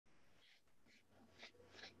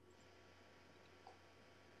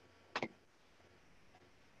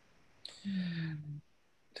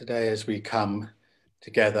today as we come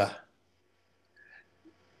together,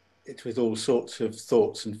 it's with all sorts of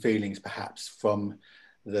thoughts and feelings, perhaps from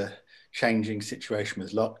the changing situation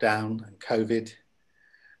with lockdown and COVID,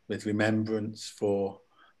 with remembrance for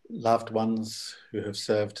loved ones who have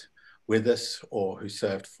served with us or who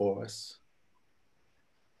served for us,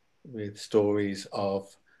 with stories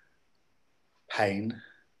of pain,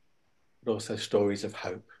 but also stories of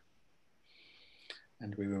hope.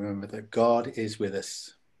 And we remember that God is with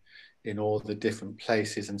us in all the different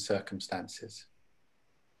places and circumstances.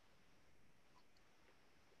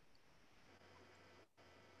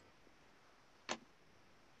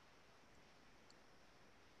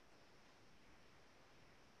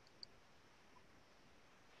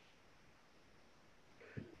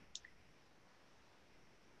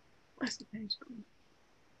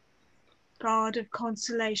 God of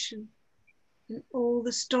consolation, in all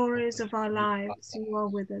the stories of our lives, you are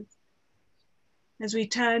with us. As we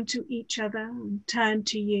turn to each other and turn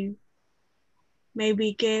to you, may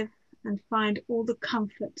we give and find all the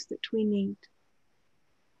comfort that we need,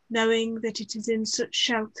 knowing that it is in such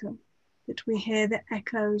shelter that we hear the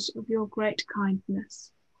echoes of your great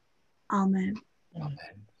kindness. Amen.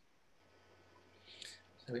 Amen.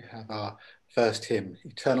 So we have our first hymn,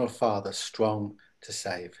 Eternal Father, Strong to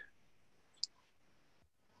Save.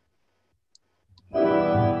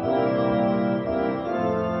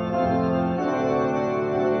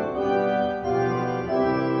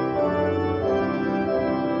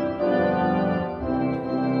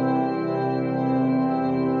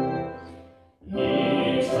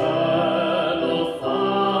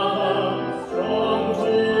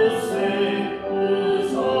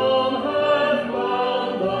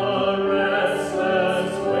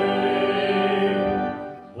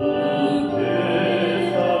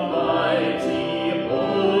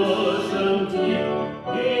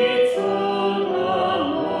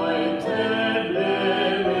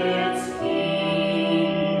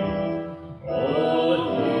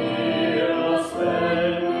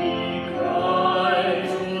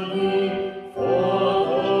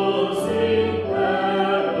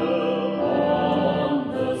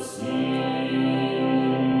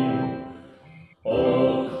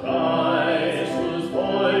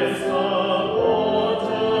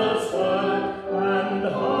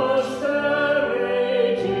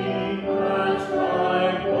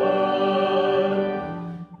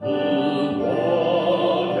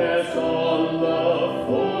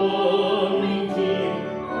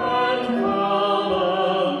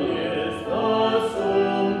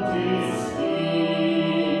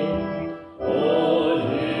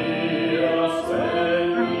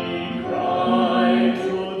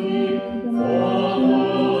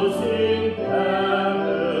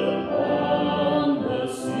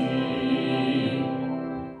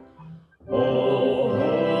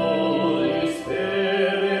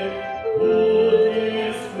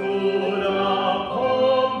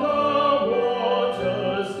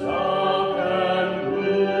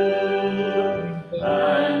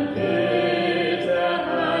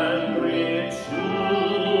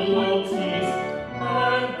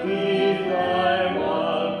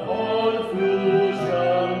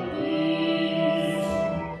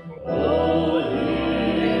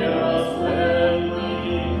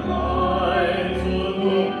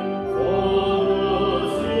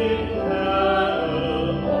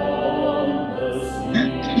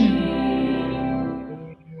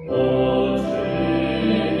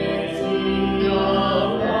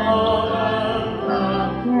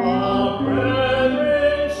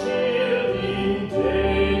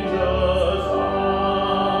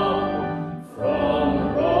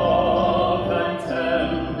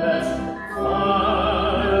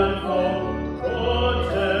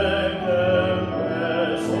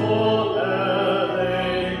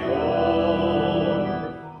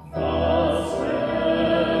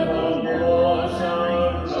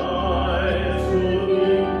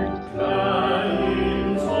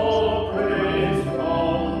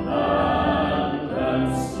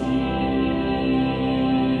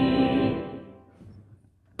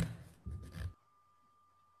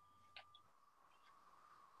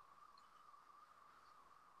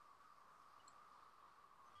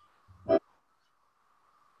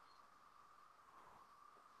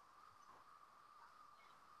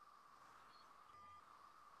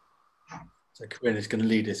 So Corinne is going to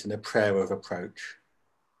lead us in a prayer of approach.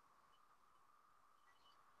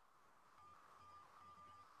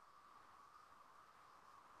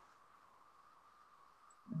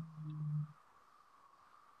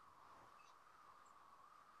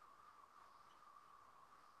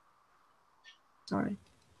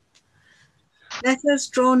 Let us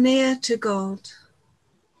draw near to God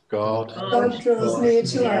God draws near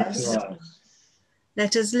to us.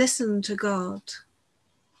 Let us listen to God.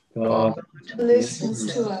 God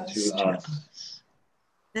listens to us.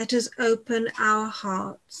 Let us open our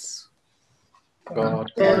hearts.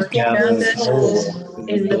 God gathers all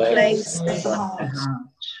in the place of the heart.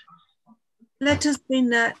 Let us be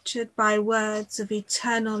nurtured by words of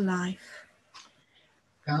eternal life.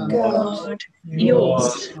 God,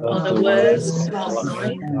 yours are the words of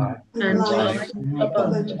life and life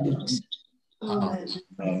abundant. Amen.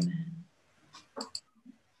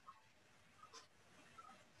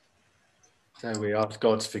 So we ask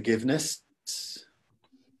God's forgiveness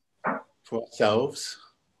for ourselves,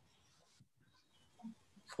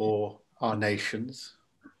 for our nations,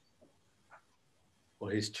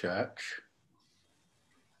 for his church,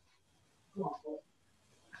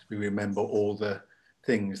 as we remember all the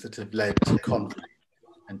things that have led to conflict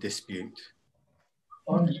and dispute.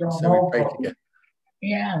 So we pray together.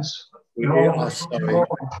 Yes. We are sorry for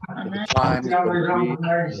the times when we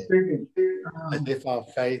as if our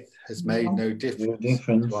faith has made no difference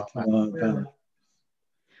to our family.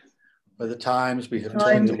 For the times we have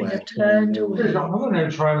turned away from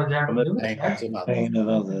the pain of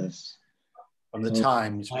others. From the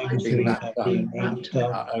times we have been wrapped up in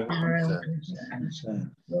our own concerns.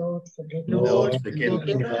 Lord, forgive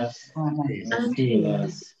us and heal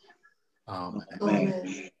us.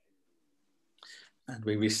 Amen. And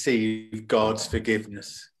we receive God's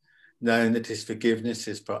forgiveness, knowing that his forgiveness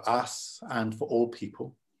is for us and for all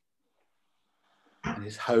people. And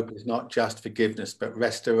his hope is not just forgiveness, but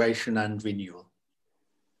restoration and renewal.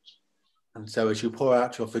 And so as you pour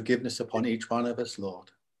out your forgiveness upon each one of us, Lord,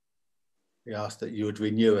 we ask that you would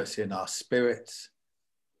renew us in our spirits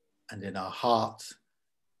and in our hearts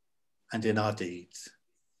and in our deeds,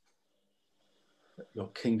 that your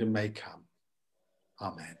kingdom may come.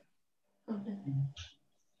 Amen. Amen.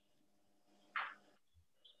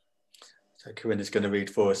 So Corinne is going to read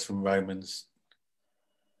for us from Romans.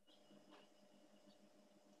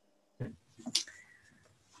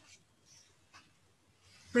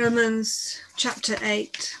 Romans chapter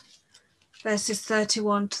 8, verses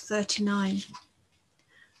 31 to 39.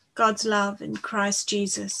 God's love in Christ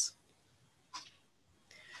Jesus.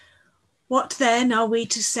 What then are we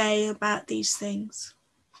to say about these things?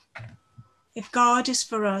 If God is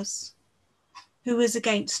for us, who is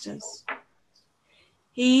against us?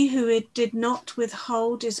 He who did not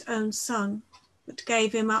withhold his own son, but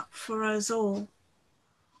gave him up for us all,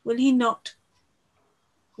 will he not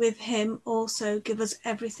with him also give us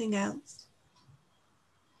everything else?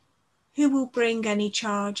 Who will bring any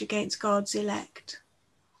charge against God's elect?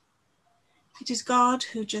 It is God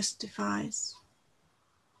who justifies.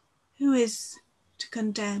 Who is to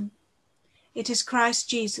condemn? It is Christ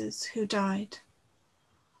Jesus who died.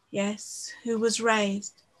 Yes, who was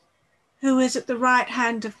raised, who is at the right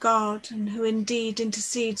hand of God, and who indeed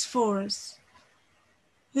intercedes for us.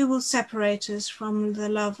 Who will separate us from the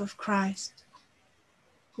love of Christ?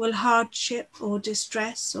 Will hardship or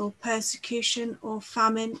distress or persecution or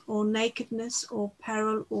famine or nakedness or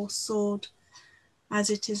peril or sword, as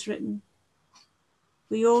it is written,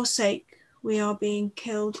 for your sake we are being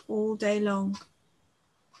killed all day long.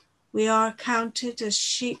 We are accounted as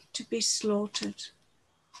sheep to be slaughtered.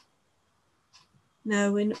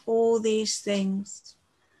 No, in all these things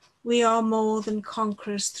we are more than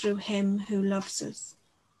conquerors through him who loves us.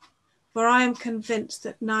 For I am convinced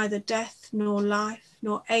that neither death, nor life,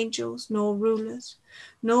 nor angels, nor rulers,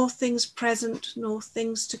 nor things present, nor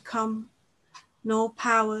things to come, nor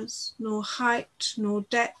powers, nor height, nor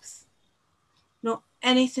depth, nor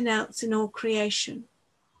anything else in all creation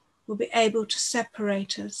will be able to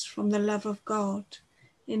separate us from the love of God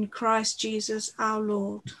in Christ Jesus our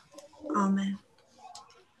Lord. Amen.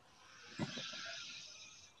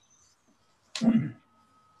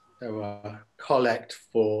 So collect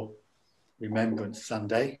for Remembrance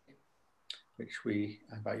Sunday, which we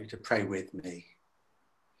invite you to pray with me.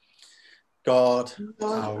 God,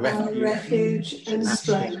 our refuge and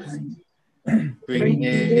strength, bring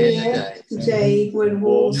near the day when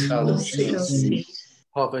war wars shall will cease, cease,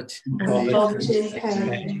 poverty and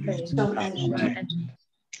pain shall end.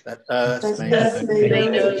 that earth may Earth may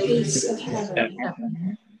know know the peace of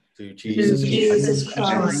heaven, through through Jesus Jesus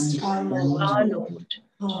Christ our Lord.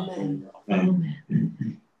 Amen.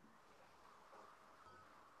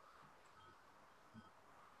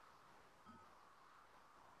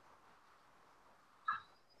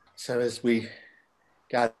 So as we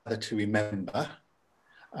gather to remember,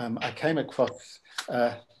 I came across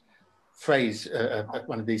a phrase,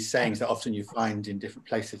 one of these sayings that often you find in different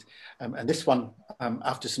places. And this one,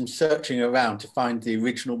 after some searching around to find the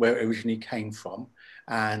original, where it originally came from,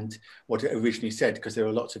 and what it originally said, because there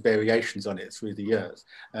are lots of variations on it through the years.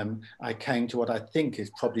 I came to what I think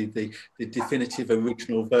is probably the definitive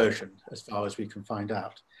original version, as far as we can find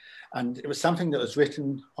out. And it was something that was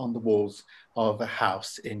written on the walls of a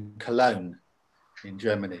house in Cologne, in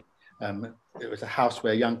Germany. It was a house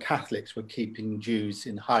where young Catholics were keeping Jews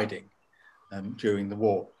in hiding during the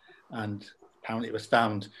war. And apparently it was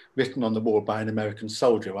found written on the wall by an American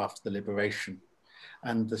soldier after the liberation.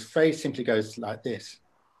 And the phrase simply goes like this: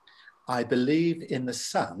 I believe in the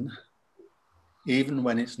sun even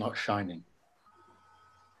when it's not shining.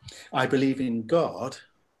 I believe in God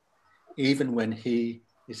even when he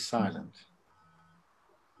is silent.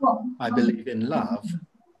 I believe in love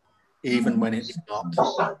even when it's not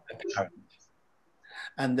apparent.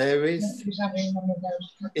 And there is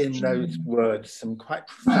in those words some quite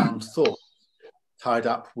profound thought tied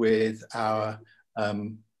up with our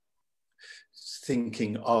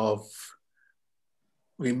thinking of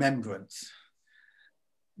remembrance.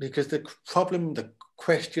 Because the problem, the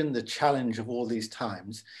question, the challenge of all these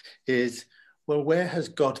times is, well, where has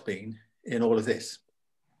God been in all of this?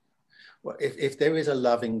 Well, if there is a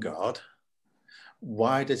loving God,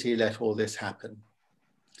 why does he let all this happen?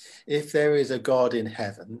 If there is a God in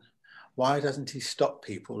heaven, why doesn't he stop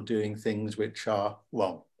people doing things which are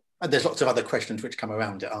wrong? And there's lots of other questions which come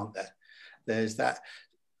around it, aren't there? There's that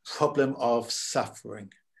problem of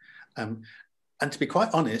suffering. And to be quite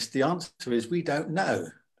honest, the answer is we don't know.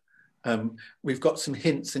 We've got some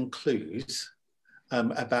hints and clues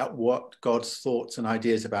about what God's thoughts and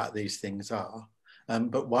ideas about these things are.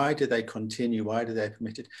 But why do they continue? Why do they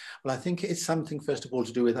permit it? Well, I think it's something, first of all,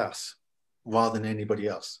 to do with us rather than anybody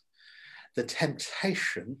else. The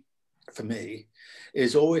temptation for me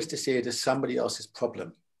is always to see it as somebody else's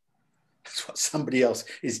problem. That's what somebody else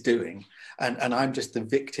is doing. And I'm just the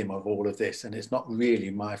victim of all of this. And it's not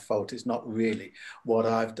really my fault. It's not really what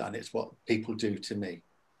I've done. It's what people do to me.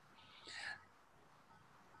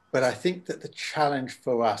 But I think that the challenge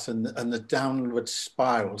for us and the downward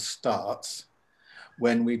spiral starts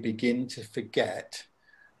when we begin to forget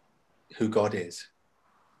who God is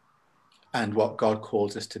and what God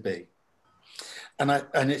calls us to be. And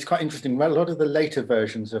it's quite interesting. Well, a lot of the later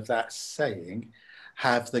versions of that saying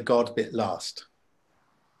have the God bit last.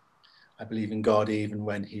 I believe in God even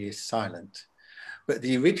when he is silent. But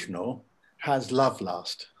the original has love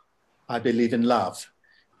last. I believe in love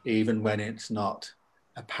even when it's not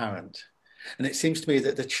apparent. And it seems to me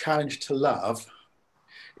that the challenge to love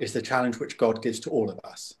is the challenge which God gives to all of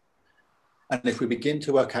us. And if we begin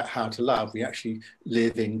to work out how to love, we actually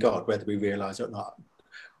live in God, whether we realize it or not.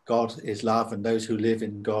 God is love, and those who live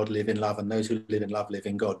in God live in love, and those who live in love live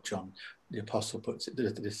in God. John, the apostle, puts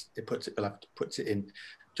it in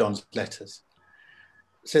John's letters.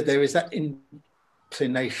 So there is that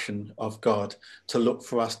inclination of God to look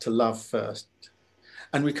for us to love first.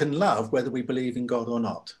 And we can love whether we believe in God or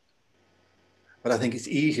not. But I think it's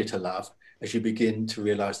easier to love as you begin to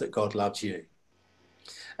realize that God loves you.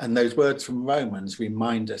 And those words from Romans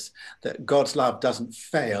remind us that God's love doesn't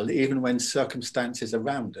fail, even when circumstances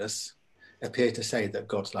around us appear to say that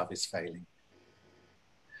God's love is failing.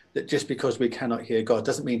 That just because we cannot hear God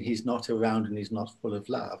doesn't mean he's not around and he's not full of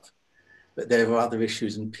love, but there are other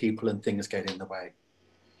issues and people and things get in the way.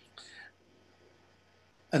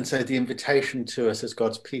 And so the invitation to us as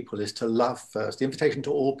God's people is to love first. The invitation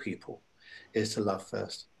to all people is to love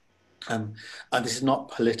first. And this is not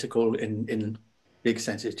political in big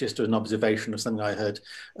sense. It's just an observation of something I heard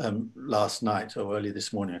last night or early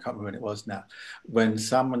this morning. I can't remember when it was now, when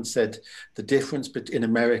someone said the difference in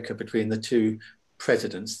America between the two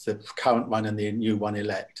presidents, the current one and the new one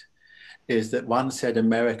elect, is that one said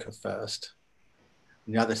America first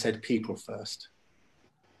and the other said people first.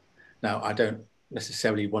 Now, I don't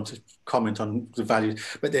necessarily want to comment on the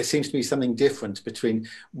values, but there seems to be something different between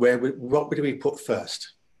what do we put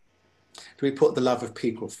first? Do we put the love of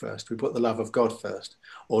people first? Do we put the love of God first?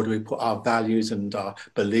 Or do we put our values and our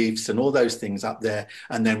beliefs and all those things up there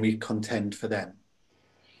and then we contend for them?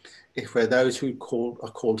 If we're those who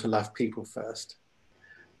are called to love people first,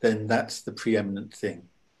 then that's the preeminent thing.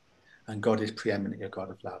 And God is preeminently a God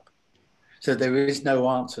of love. So there is no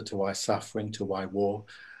answer to why suffering, to why war.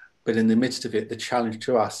 But in the midst of it, the challenge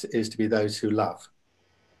to us is to be those who love.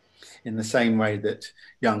 In the same way that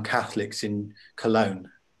young Catholics in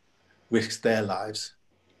Cologne risked their lives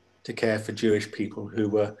to care for Jewish people who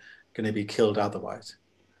were going to be killed otherwise.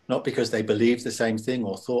 Not because they believed the same thing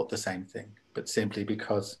or thought the same thing, but simply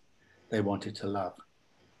because they wanted to love.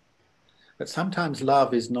 But sometimes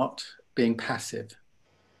love is not being passive.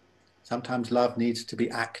 Sometimes love needs to be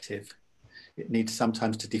active. It needs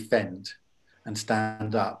sometimes to defend and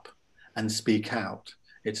stand up and speak out.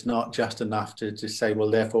 It's not just enough to just say,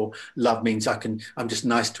 well, therefore love means I'm just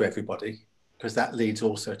nice to everybody, because that leads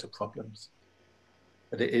also to problems.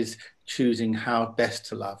 But it is choosing how best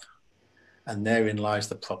to love. And therein lies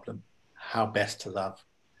the problem, how best to love.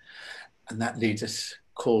 And that leads us,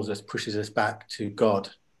 calls us, pushes us back to God,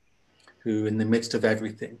 who in the midst of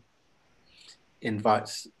everything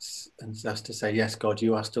invites us to say, yes, God,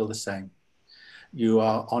 you are still the same. You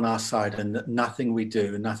are on our side, and that nothing we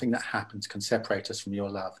do and nothing that happens can separate us from your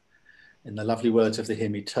love. In the lovely words of the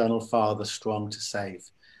hymn, Eternal Father, strong to save,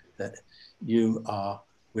 that you are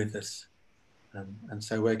with us. And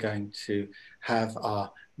so we're going to have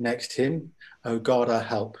our next hymn, O God, our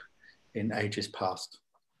help in ages past.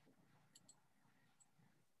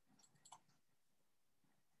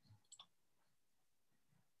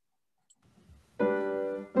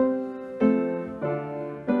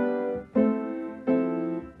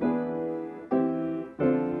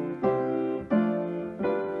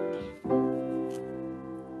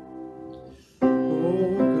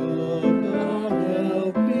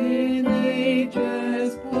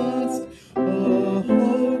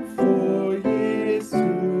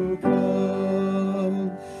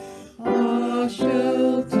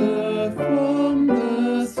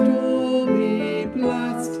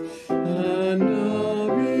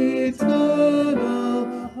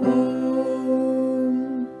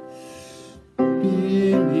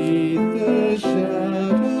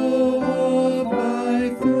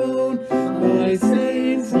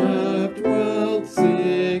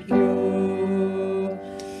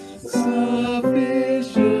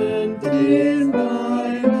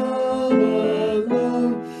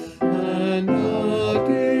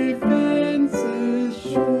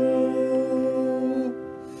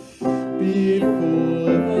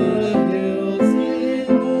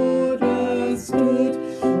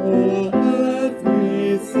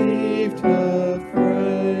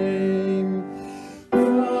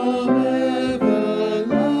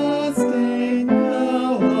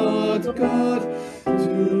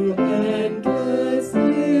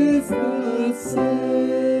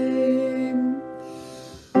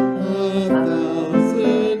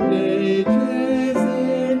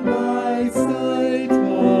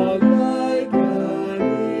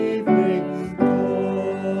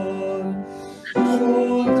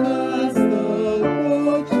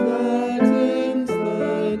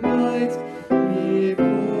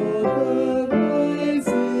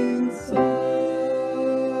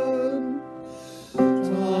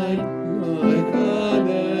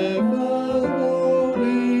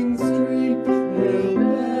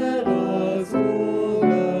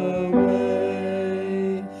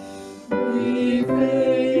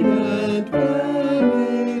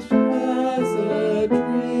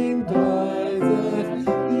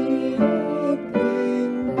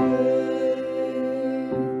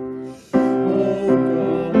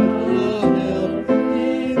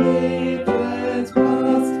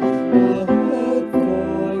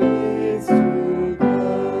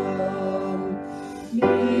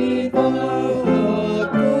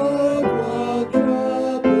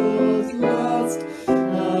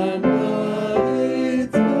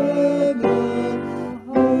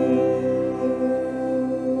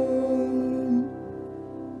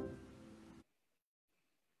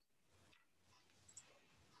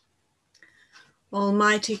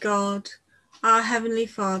 Almighty God, our Heavenly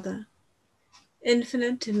Father,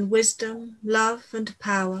 infinite in wisdom, love, and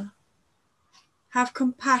power, have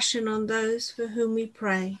compassion on those for whom we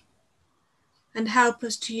pray, and help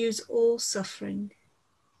us to use all suffering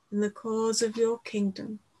in the cause of your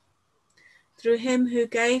kingdom. Through him who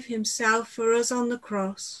gave himself for us on the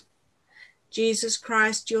cross, Jesus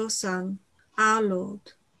Christ, your Son, our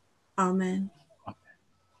Lord. Amen.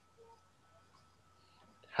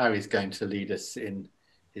 Harry's going to lead us in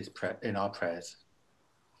our prayers.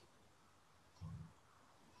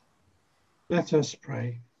 Let us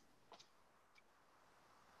pray.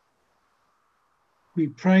 We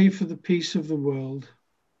pray for the peace of the world,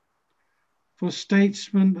 for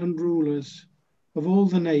statesmen and rulers of all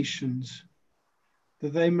the nations,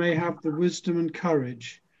 that they may have the wisdom and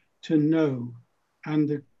courage to know and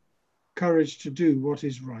the courage to do what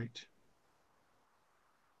is right.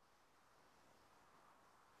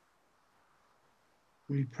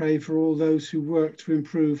 We pray for all those who work to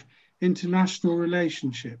improve international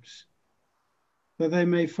relationships, that they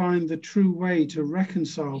may find the true way to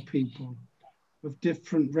reconcile people of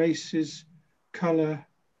different races, colors,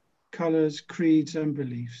 creeds, and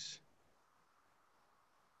beliefs.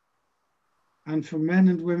 And for men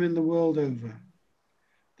and women the world over,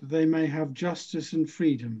 that they may have justice and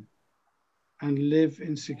freedom and live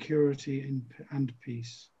in security and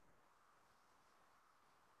peace.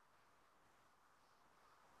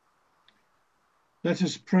 Let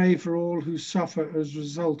us pray for all who suffer as a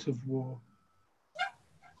result of war,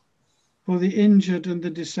 for the injured and the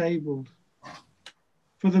disabled,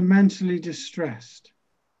 for the mentally distressed,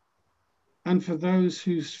 and for those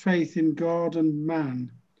whose faith in God and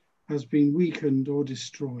man has been weakened or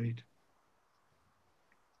destroyed.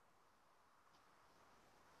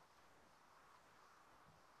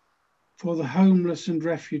 For the homeless and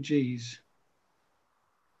refugees,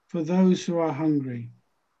 for those who are hungry,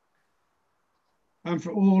 and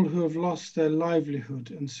for all who have lost their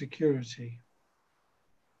livelihood and security.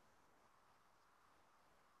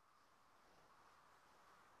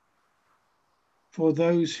 For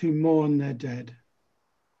those who mourn their dead,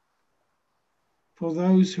 for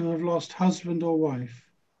those who have lost husband or wife,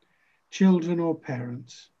 children or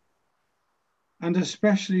parents, and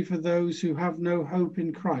especially for those who have no hope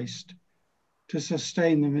in Christ to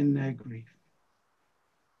sustain them in their grief.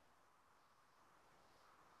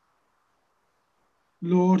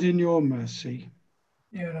 Lord, in your mercy,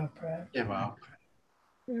 Hear our prayer. Hear our prayer.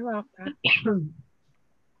 Hear our prayer.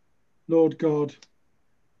 Lord God,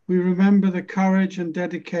 we remember the courage and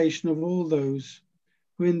dedication of all those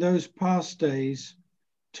who in those past days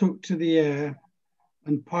took to the air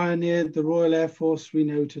and pioneered the Royal Air Force we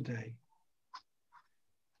know today.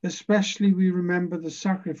 Especially we remember the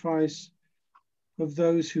sacrifice of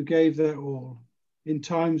those who gave their all in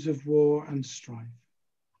times of war and strife.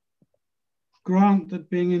 Grant that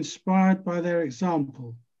being inspired by their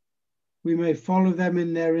example, we may follow them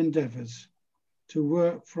in their endeavours to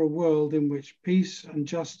work for a world in which peace and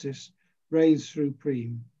justice reigns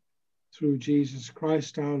supreme, through Jesus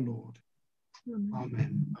Christ our Lord.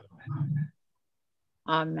 Amen.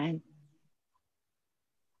 Amen.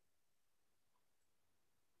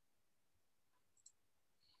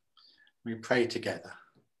 We pray together.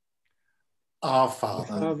 Our Father,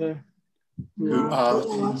 Father, who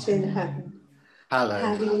art in heaven, hallowed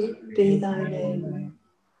hallowed be thy name.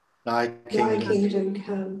 thy Thy kingdom, kingdom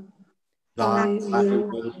come, thy thy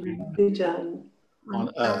will will be done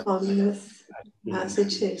on earth. on earth as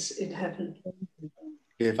it is in heaven.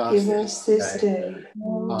 Give Give us us this day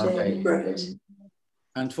our daily daily bread,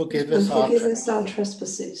 and forgive and us our forgive us our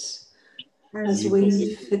trespasses, as we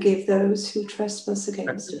we forgive those who trespass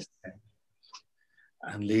against us.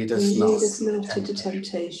 and lead And us lead not, us not into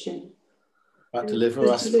temptation, but deliver but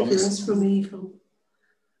us deliver from us from evil.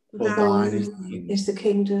 for For thine thine is the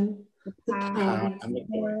kingdom, the power power, and the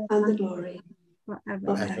glory and the glory, forever.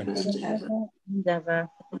 forever and ever. And ever.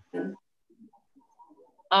 Amen.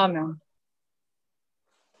 Amen.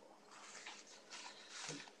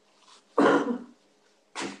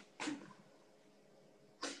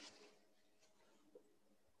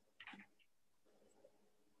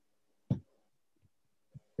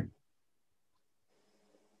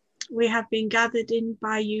 We have been gathered in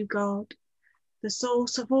by you, God, the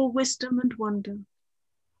source of all wisdom and wonder.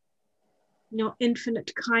 In your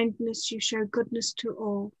infinite kindness, you show goodness to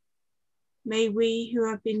all. May we, who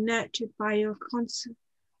have been nurtured by your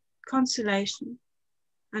consolation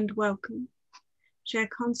and welcome, share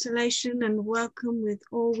consolation and welcome with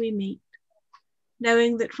all we meet,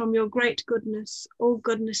 knowing that from your great goodness, all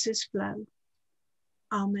goodnesses flow.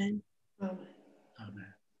 Amen. Amen.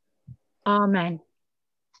 Amen. Amen.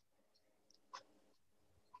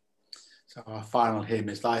 So our final hymn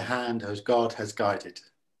is Thy Hand, as God has guided.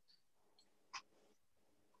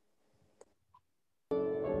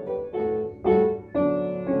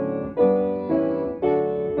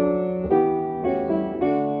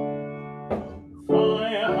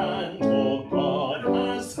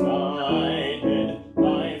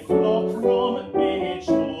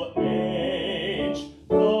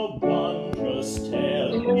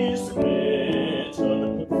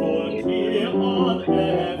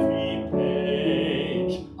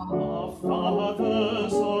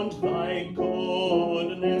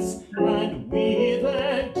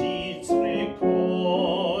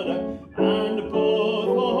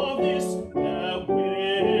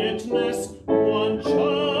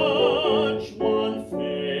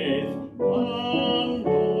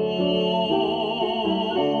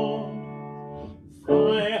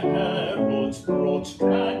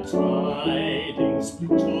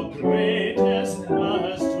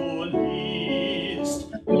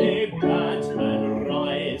 Let Batman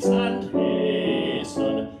rise and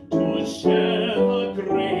hasten to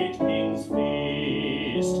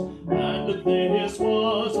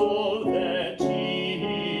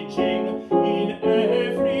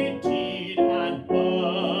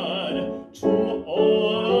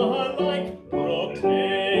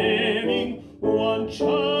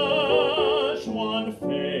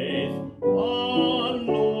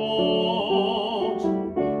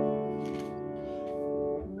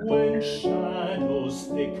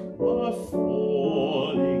were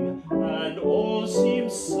falling, and all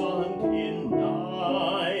seemed sunk in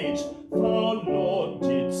night, thou, Lord,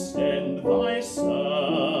 didst send thy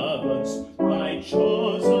servants, thy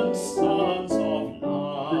chosen sons of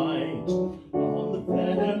light, on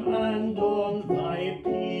them and on thy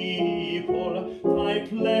people, thy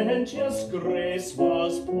plenteous grace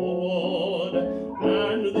was poured,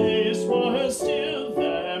 and this was still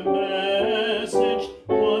their message: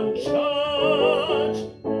 one church,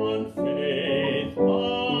 one faith,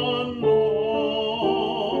 one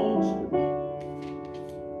Lord.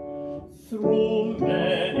 Through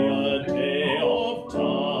many a day of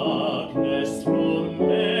darkness, through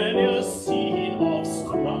many a scene of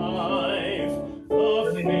strife,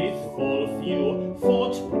 the faithful few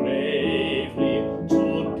fought bravely to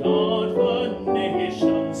guard the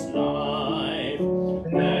nation's life.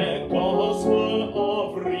 Their gospel of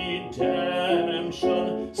redemption,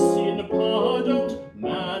 sin pardoned,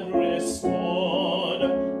 man restored,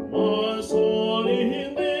 was all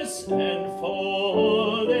in this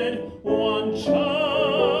enfolded: one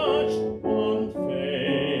church, one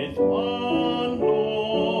faith, one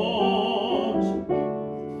Lord.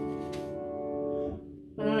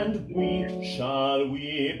 And shall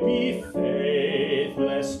we be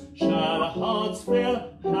faithless? Shall hearts fail,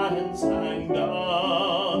 hands hang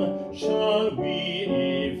down? Shall we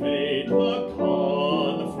evade the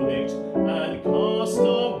conflict and cast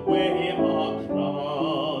away our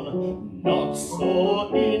crown? Not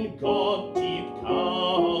so. In God deep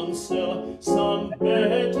counsel, some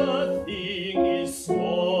better thing is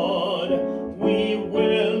stored. We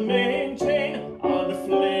will maintain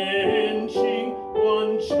unflinching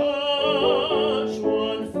one church,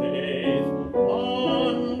 one faith,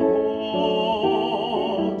 one Lord.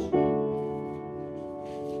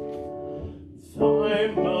 Thy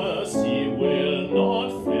mercy will not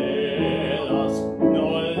fail us,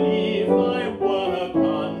 nor leave thy work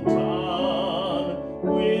undone.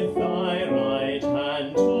 With thy right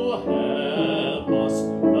hand to help us,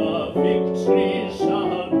 the victory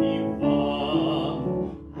shall be won.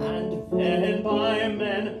 And then by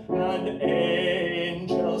men and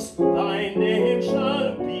angels thy name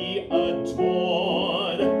shall be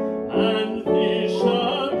adored, and this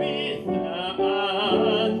shall be their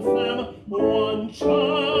anthem: one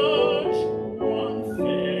church, one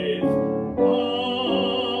faith,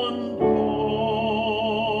 one Lord.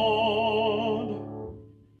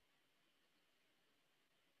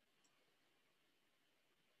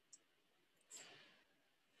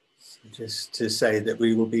 Just to say that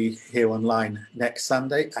we will be here online next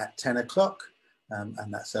Sunday at 10 o'clock, and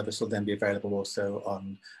that service will then be available also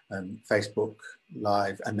on Facebook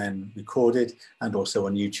Live and then recorded, and also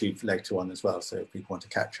on YouTube later on as well. So if people want to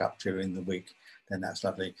catch up during the week, then that's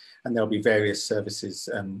lovely. And there'll be various services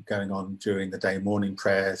going on during the day: morning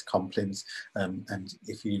prayers, complins, and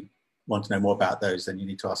if you want to know more about those, then you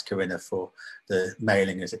need to ask Corinna for the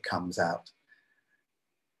mailing as it comes out.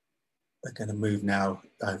 We're going to move now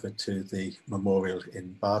over to the memorial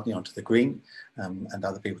in Bardney, onto the green, and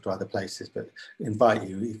other people to other places, but invite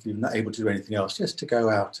you, if you're not able to do anything else, just to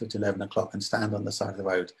go out at 11 o'clock and stand on the side of the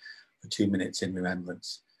road for 2 minutes in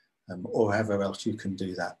remembrance, or however else you can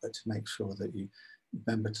do that, but to make sure that you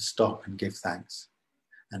remember to stop and give thanks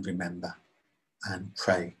and remember and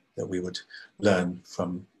pray that we would learn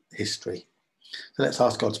from history. So let's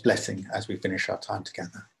ask God's blessing as we finish our time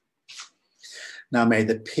together. Now may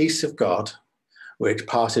the peace of God, which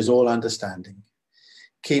passes all understanding,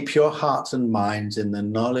 keep your hearts and minds in the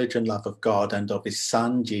knowledge and love of God and of his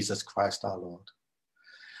Son, Jesus Christ our Lord.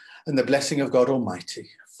 And the blessing of God Almighty,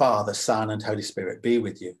 Father, Son, and Holy Spirit be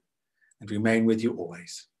with you and remain with you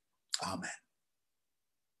always. Amen.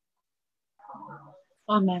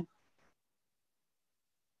 Amen.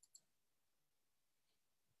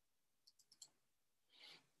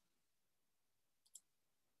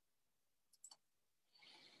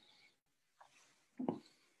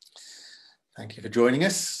 Thank you for joining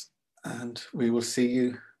us, and we will see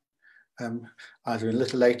you either a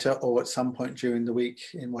little later or at some point during the week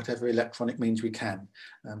in whatever electronic means we can.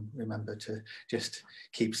 Remember to just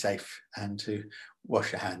keep safe and to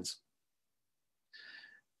wash your hands.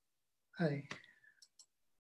 Bye.